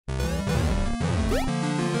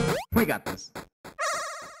We got this.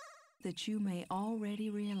 That you may already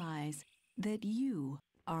realize that you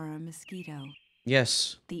are a mosquito.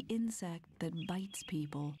 Yes. The insect that bites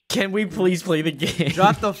people. Can we please play the game?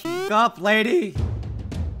 Shut the f up, lady.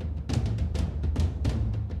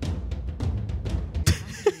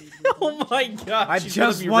 Oh my god. I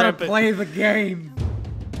just want to play the game.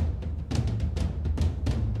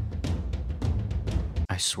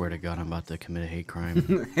 I swear to God, I'm about to commit a hate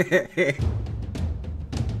crime.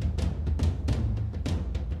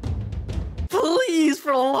 Please,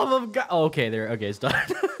 for the love of God. Oh, okay, there. Okay, it's done.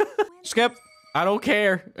 Skip. I don't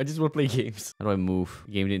care. I just want to play games. How do I move?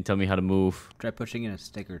 The game didn't tell me how to move. Try pushing in a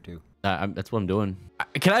stick or two. That's what I'm doing.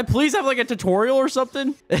 Can I please have like a tutorial or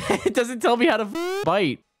something? It doesn't tell me how to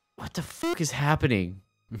bite. What the fuck is happening?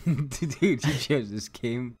 Dude, you chose this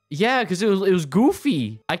game? Yeah, because it was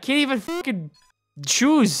goofy. I can't even fucking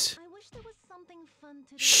choose.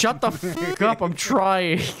 Shut the fuck up, I'm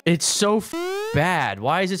trying. It's so bad.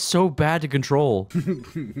 Why is it so bad to control? I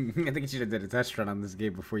think you should have did a test run on this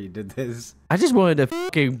game before you did this. I just wanted to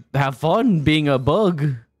fucking have fun being a bug.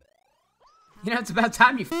 You know, it's about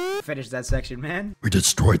time you finished that section, man. We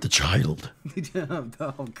destroyed the child.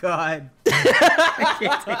 Oh, God. I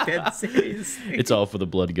can't take that seriously. It's all for the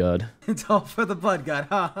blood god. It's all for the blood god,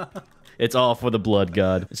 huh? It's all for the blood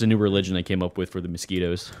god. It's a new religion I came up with for the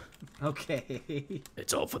mosquitoes. Okay.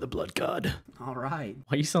 It's all for the blood god. All right.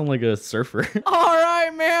 Why you sound like a surfer? All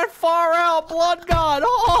right, man. Far out, blood god.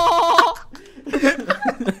 Oh!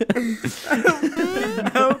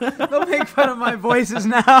 No, don't make fun of my voices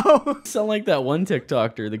now. You sound like that one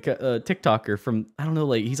TikToker, the TikToker from, I don't know,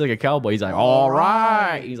 like, he's like a cowboy. He's like, all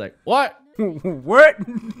right. He's like, what? What?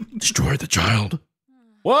 Destroyed the child.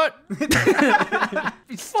 What?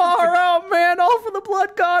 Far out, man. All for the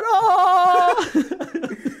blood god. Oh!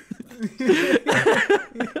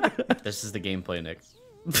 This is the gameplay, Nick.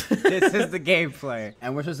 This is the gameplay.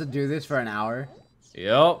 And we're supposed to do this for an hour?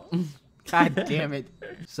 Yep. God damn it.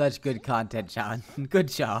 Such good content, John. Good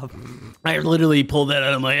job. I literally pulled that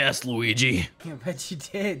out of my ass, Luigi. I bet you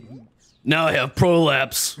did. Now I have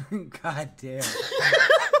prolapse. God damn.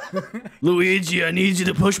 Luigi, I need you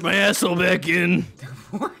to push my asshole back in.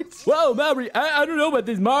 What? Whoa, Mario, I don't know about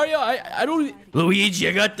this, Mario. I don't... Luigi,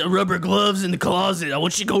 I got the rubber gloves in the closet. I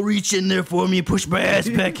want you to go reach in there for me and push my ass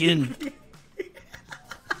back in.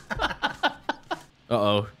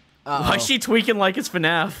 Uh-oh. Why is she tweaking like it's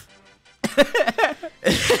FNAF?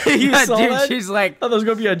 You saw Dude, that? she's like... I thought there was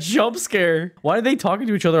going to be a jump scare. Why are they talking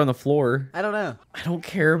to each other on the floor? I don't know. I don't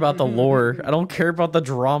care about the lore. I don't care about the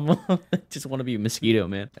drama. I just want to be a mosquito,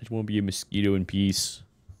 man. I just want to be a mosquito in peace.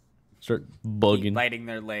 Start bugging. Keep biting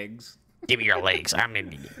their legs. Give me your legs. I'm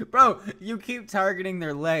in. Bro, you keep targeting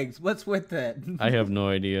their legs. What's with that? I have no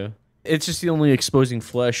idea. It's just the only exposing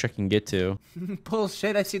flesh I can get to.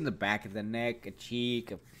 Bullshit. I seen the back of the neck, a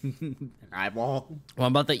cheek, an eyeball. Well,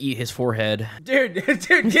 I'm about to eat his forehead. Dude,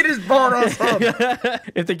 get his balls up.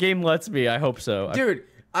 If the game lets me, I hope so. Dude,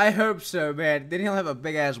 I hope so, man. Then he'll have a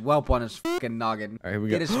big ass whelp on his fucking noggin. All right, here we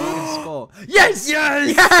Get go. his fucking skull. Yes!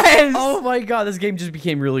 Yes! Yes! Oh my god, this game just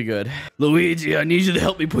became really good. Luigi, I need you to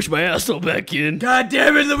help me push my asshole back in. God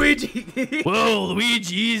damn it, Luigi! Whoa,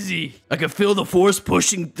 Luigi, easy. I can feel the force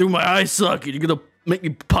pushing through my eye socket. You're gonna make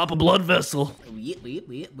me pop a blood vessel. What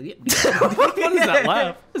is that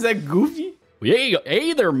laugh? Is that Goofy?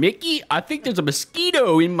 Hey there, Mickey. I think there's a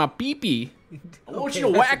mosquito in my pee-pee. I want you to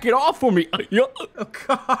whack it off for me. Oh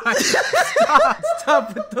god.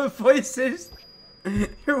 Stop with the voices.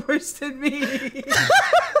 You're worse than me.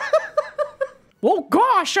 Oh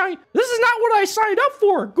gosh, this is not what I signed up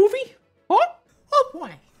for, Goofy. Huh? Oh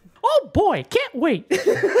boy. Oh boy, can't wait.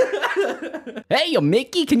 Hey,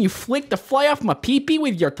 Mickey, can you flick the fly off my pee-pee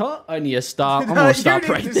with your tongue? I need to stop. I'm gonna stop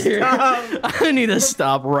right there. Stop. I need to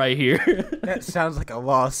stop right here. That sounds like a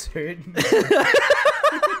lawsuit.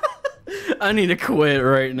 I need to quit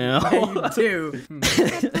right now. You do.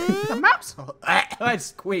 The mouse hole. I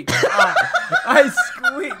squeaked. I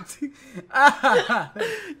squeaked.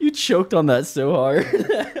 You choked on that so hard.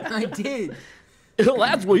 I did.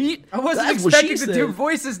 That's what you. I wasn't that's what expecting she to do said.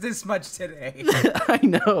 voices this much today. I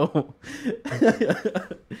know.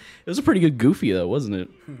 It was a pretty good Goofy though, wasn't it?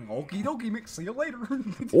 Okie dokie, Mick. See you later.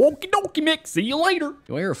 Okie dokie, Mick. See you later. You want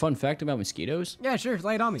to hear a fun fact about mosquitoes? Yeah, sure.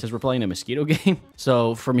 Lay it on me. Since we're playing a mosquito game.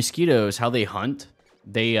 So for mosquitoes, how they hunt,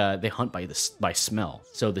 they hunt by smell.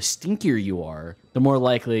 So the stinkier you are, the more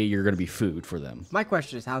likely you're gonna be food for them. My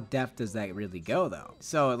question is, how deaf does that really go, though?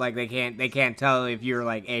 So, like, they can't tell if you're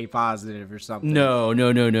like A positive or something. No.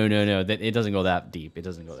 That it doesn't go that deep. It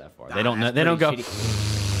doesn't go that far. They don't know. They don't go.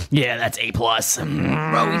 Shitty. Yeah, that's A+. Bro, it's a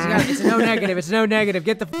no negative. It's no negative.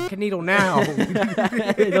 Get the fucking needle now.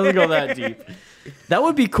 It doesn't go that deep. That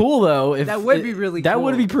would be cool though. If That would be really That cool.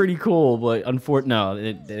 would be pretty cool, but no,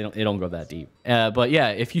 it don't go that deep. But yeah,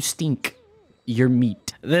 if you stink, you're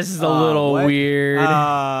meat. This is a little what? weird.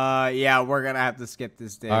 Yeah, we're gonna have to skip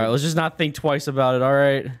this day. All right, let's just not think twice about it. All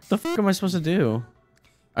right, what the fuck am I supposed to do?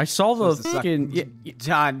 I saw the fucking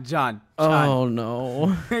John. Oh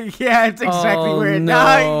no. Yeah, it's exactly where it no.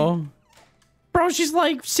 died. Bro, she's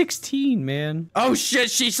like 16, man. Oh shit,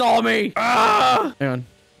 she saw me. Ah! Hang on,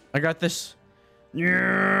 I got this.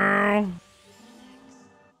 Yeah.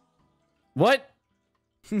 What?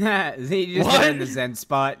 You just hit it in the Zen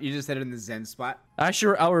spot. You just hit it in the Zen spot.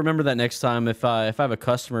 I'll remember that next time. If I have a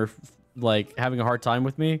customer like having a hard time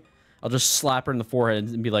with me, I'll just slap her in the forehead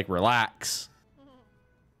and be like, relax.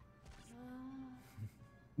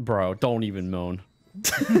 Bro, don't even moan.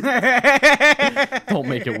 Don't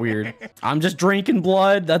make it weird. I'm just drinking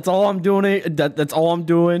blood. That's all I'm doing. That's all I'm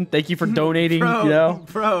doing. Thank you for donating. Bro, you know,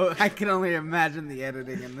 bro, I can only imagine the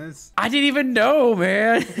editing in this. I didn't even know,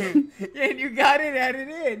 man. And you got it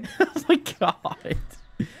edited. Oh my god.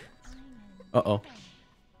 Uh-oh.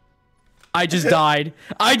 I just died.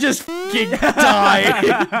 I just fucking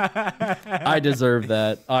died. I deserve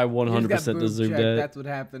that. I 100% deserve that. That's what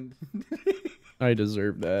happened. I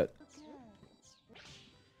deserve that.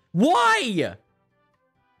 Why?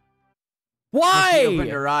 Why? You opened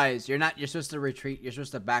your eyes. You're supposed to retreat. You're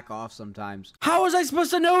supposed to back off sometimes. How was I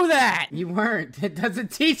supposed to know that? You weren't. It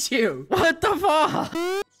doesn't teach you. What the fuck?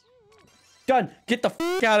 Gun, get the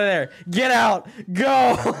fuck out of there. Get out.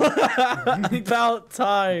 Go. About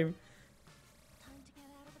time.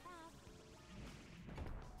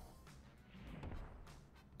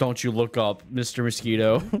 Don't you look up, Mr.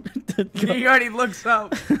 Mosquito. He already looks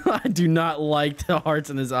up. I do not like the hearts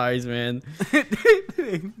in his eyes, man.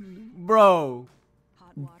 Bro.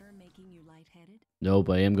 Hot water making you lightheaded? Nope,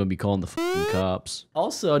 I am going to be calling the fucking cops.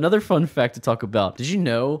 Also, another fun fact to talk about. Did you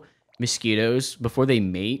know mosquitoes, before they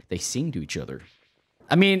mate, they sing to each other?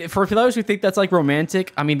 I mean, for those who think that's like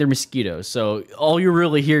romantic, I mean, they're mosquitoes. So all you're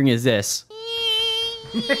really hearing is this.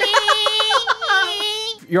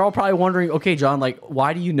 You're all probably wondering, okay, John, like,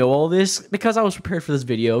 why do you know all this? Because I was prepared for this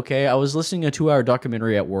video, okay? I was listening to a 2-hour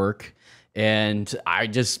documentary at work, and I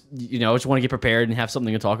just, you know, just want to get prepared and have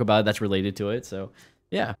something to talk about that's related to it. So,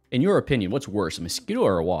 yeah. In your opinion, what's worse, a mosquito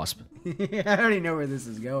or a wasp? I already know where this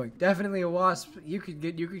is going. Definitely a wasp. You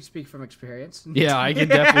could speak from experience. Yeah, I can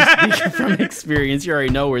definitely speak from experience. You already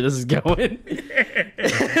know where this is going.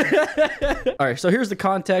 All right, so here's the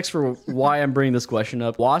context for why I'm bringing this question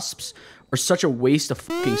up. Wasps are such a waste of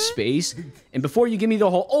fucking space. And before you give me the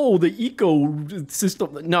whole, the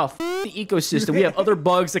ecosystem. No, the ecosystem. We have other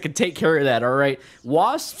bugs that can take care of that, all right?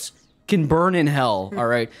 Wasps can burn in hell, all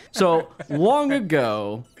right? So, long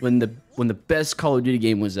ago, when the best Call of Duty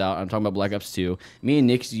game was out, I'm talking about Black Ops 2, me and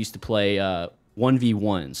Nick used to play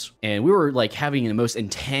 1v1s. And we were, like, having the most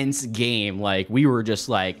intense game. Like, we were just,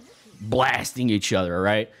 like, blasting each other, all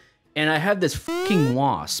right? And I had this fucking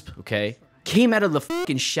wasp, okay? Came out of the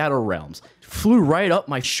fucking Shadow Realms, flew right up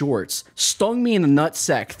my shorts, stung me in the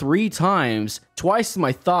nutsack 3 times, twice in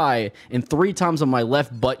my thigh, and 3 times on my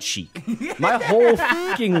left butt cheek. My whole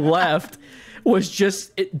fucking left was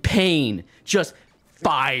just pain, just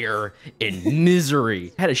fire and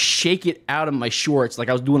misery. I had to shake it out of my shorts like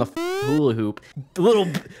I was doing a hula hoop. The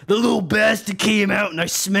little bastard came out and I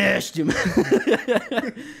smashed him.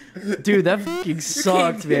 Dude, that fucking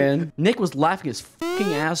sucked, man. Nick was laughing his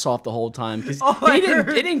fucking ass off the whole time because it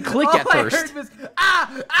didn't click at first. I heard was,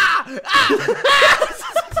 ah!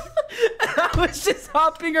 I was just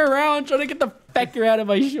hopping around trying to get the fecker out of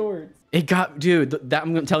my shorts. It got, dude,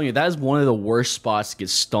 I'm telling you, that is one of the worst spots to get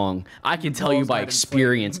stung. I can tell you by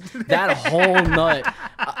experience. That whole nut,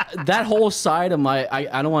 that whole side of my,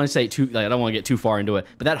 I don't want to say too, like, I don't want to get too far into it,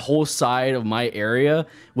 but that whole side of my area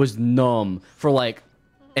was numb for like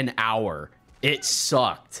an hour. It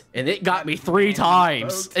sucked. And it got me 3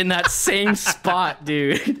 times in that same spot,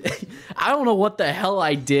 dude. I don't know what the hell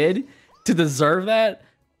I did to deserve that.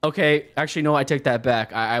 Okay, actually, no, I take that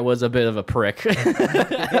back. I was a bit of a prick.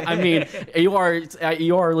 I mean, you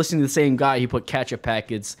are listening to the same guy who put ketchup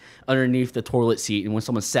packets underneath the toilet seat, and when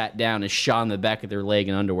someone sat down, and shot in the back of their leg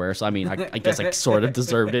in underwear. So, I mean, I guess I sort of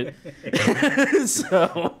deserved it.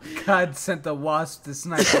 So, God sent the wasp to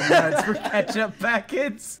snipe the nuts for ketchup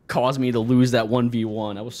packets. Caused me to lose that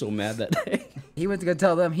 1v1. I was so mad that day. He went to go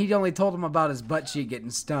tell them. He only told them about his butt cheek getting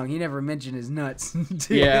stung. He never mentioned his nuts.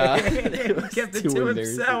 Yeah. He kept it to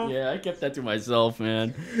himself. Yeah, I kept that to myself,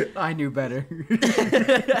 man. I knew better.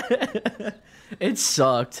 It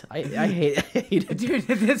sucked. I hate it. Dude,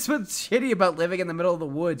 that's what's shitty about living in the middle of the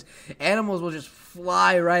woods. Animals will just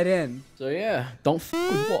fly right in. So yeah, don't f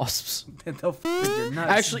with wasps. They'll f with your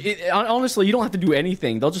nuts. Actually, honestly, you don't have to do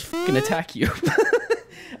anything. They'll just fucking attack you.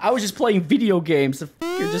 I was just playing video games. The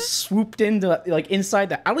fucker just swooped into like inside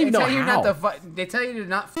that. I don't even know how. They tell you to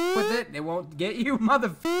not f with it. They won't get you,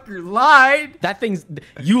 motherfucker. Lied. That thing's.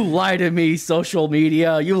 You lie to me, social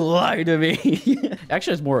media. You lie to me.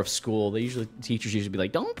 Actually, it's more of school. Teachers usually be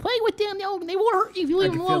like, "Don't play with them. No, they won't hurt you if you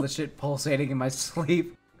leave them alone." I can feel the shit pulsating in my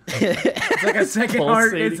sleep. It's like a second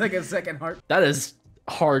heart. It's like a second heart. That is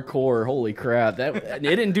hardcore. Holy crap. It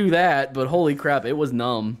didn't do that, but holy crap, it was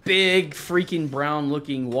numb. Big freaking brown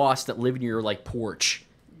looking wasp that lived in your like porch.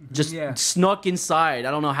 Just snuck inside.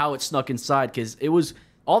 I don't know how it snuck inside because it was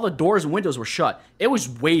all the doors and windows were shut. It was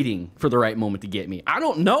waiting for the right moment to get me. I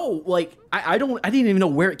don't know. Like I didn't even know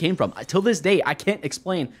where it came from. Till this day, I can't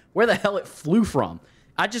explain where the hell it flew from.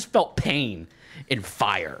 I just felt pain and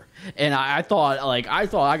fire, and I thought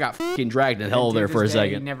I got fucking dragged in hell there for a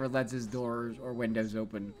second. He never lets his doors or windows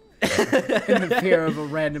open in the fear of a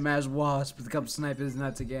random ass wasp to come snipe his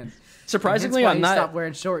nuts again. Surprisingly, I'm not. Stop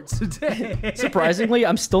wearing shorts today. Surprisingly,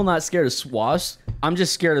 I'm still not scared of wasps. I'm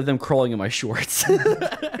just scared of them crawling in my shorts.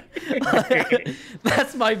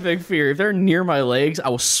 That's my big fear. If they're near my legs, I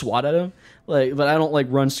will swat at them. But I don't like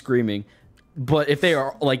run screaming. But if they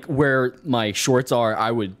are like where my shorts are,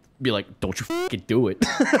 I would be like, don't you fucking do it.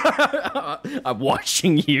 I'm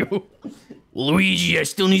watching you. Luigi, I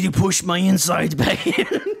still need to push my insides back in.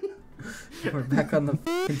 We're back on the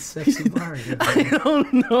fucking sexy Mario. I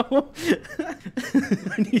don't know.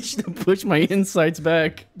 I need you to push my insides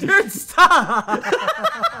back. Dude, stop!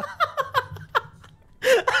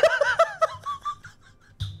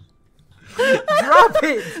 Drop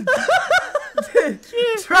it!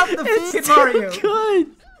 Drop the fucking Mario. Good.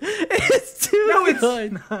 It's too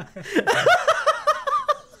good. It's not.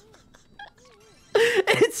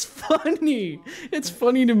 It's funny. It's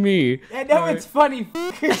funny to me. I know it's funny.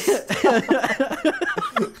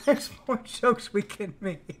 There's more jokes we can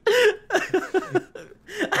make.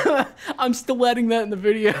 I'm still adding that in the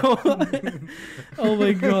video. Oh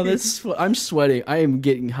my god, I'm sweating. I am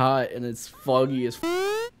getting hot and it's foggy as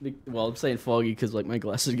well, I'm saying foggy because like my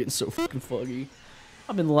glasses are getting so fucking foggy.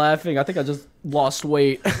 I've been laughing. I think I just lost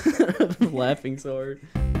weight. I've been laughing so hard.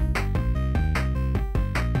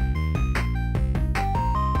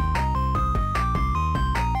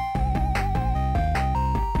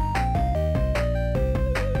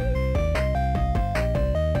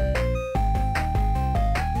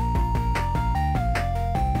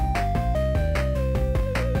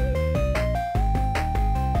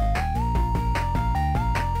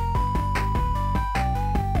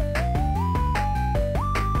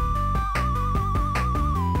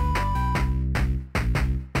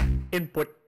 Input.